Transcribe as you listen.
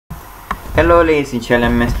Hello ladies and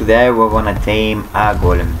gentlemen, today we're gonna tame a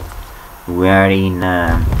golem. We are in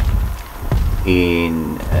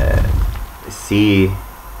sea,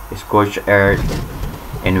 scorched earth,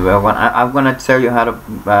 and I'm gonna tell you how to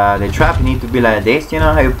the trap need to be like this. You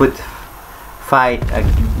know how you fight a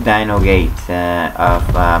dino gates of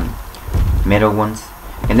metal ones,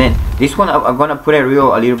 and then this one I'm gonna put it a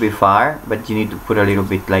little bit far, but you need to put a little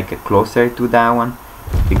bit like closer to that one,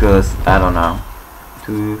 because I don't know,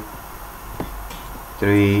 2,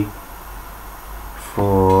 3,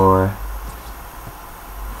 4,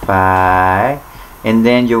 5, and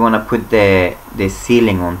then you wanna put the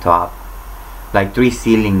ceiling on top, like 3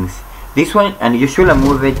 ceilings. This one, and you should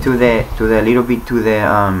move it to the little bit to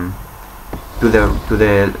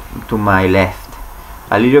my left,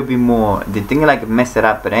 a little bit more. The thing like mess it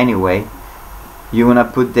up, but anyway, you wanna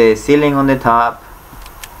put the ceiling on the top.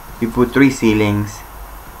 You put 3 ceilings.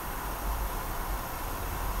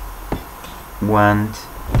 1,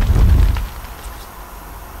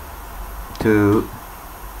 2,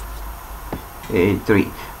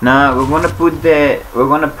 3. Now we're gonna put the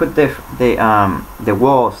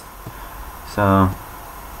walls. So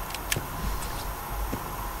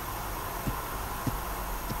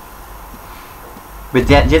but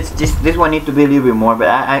yeah, just this one need to be a little bit more. But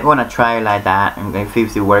I wanna try it like that and see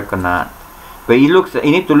if it work or not. But it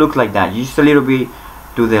need to look like that. Just a little bit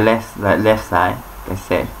to the left side. Like I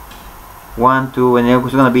said. 1, 2, and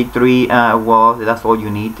there's gonna be 3 walls. That's all you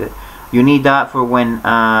need. You need that for when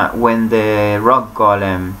the rock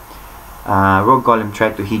golem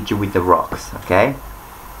tried to hit you with the rocks. Okay.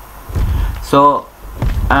 So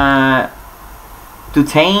to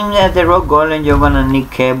tame the rock golem, you're gonna need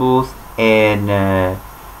cables and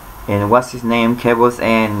what's his name? Cables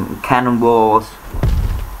and cannonballs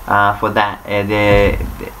for that.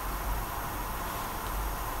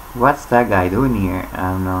 What's that guy doing here?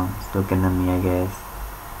 I don't know. He's looking at me, I guess.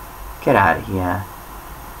 Get out of here.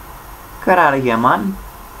 Get out of here, man.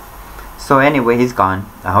 So anyway, he's gone.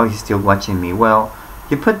 I hope he's still watching me. Well,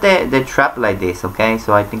 you put the trap like this, okay?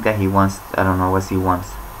 So I think that he wants, I don't know what he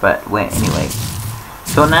wants. But well, anyway.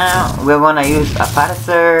 So now we're gonna use a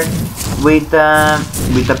parasaur with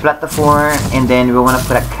the platform, and then we're gonna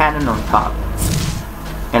put a cannon on top.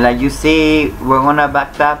 And like you see, we're gonna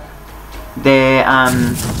back up the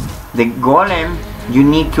golem. You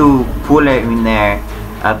need to pull it in there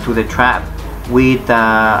to the trap with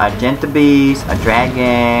a gentle beast, a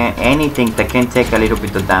dragon, anything that can take a little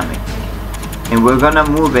bit of damage. And we're gonna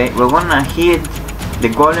move it. We're gonna hit the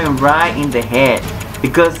golem right in the head,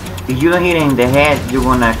 because if you don't hit it in the head, you're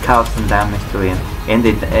gonna cause some damage to him, and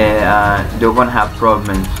they're gonna have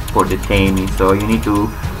problems for the taming. So you need to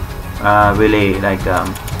really like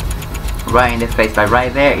right in the face. Like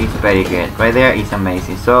right there is very good. Right there is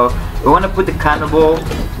amazing. So we want to put the cannonball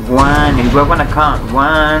 1, and we're gonna count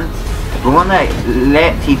 1. We're gonna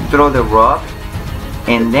let him throw the rock,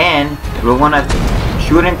 and then we're gonna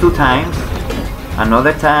shoot him 2 times,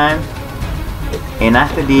 another time, and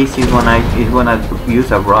after this he's gonna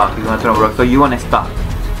use a rock. He's gonna throw a rock. So you wanna stop.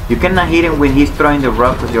 You cannot hit him when he's throwing the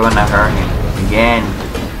rock, because you're gonna hurt him. Again,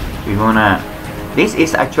 you wanna. This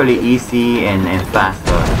is actually easy and fast.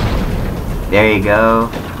 So there you go.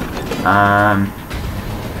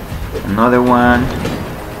 Another one.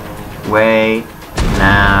 Wait.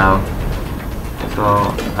 Now.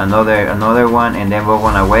 So another one, and then we're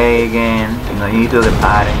gonna wait again. You know, you do the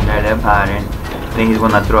pattern. Then he's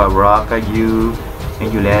gonna throw a rock at you,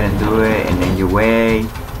 and you let him do it, and then you wait,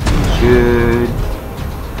 you shoot,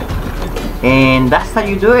 and that's how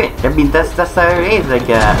you do it. I mean, that's how it is. Like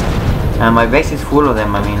my base is full of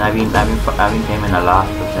them. I mean, I've been taming a lot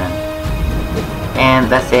of them, and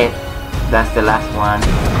that's it. That's the last one,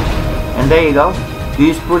 and there you go.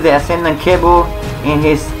 You just put the ascendant cable in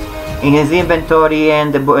his inventory,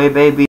 and the baby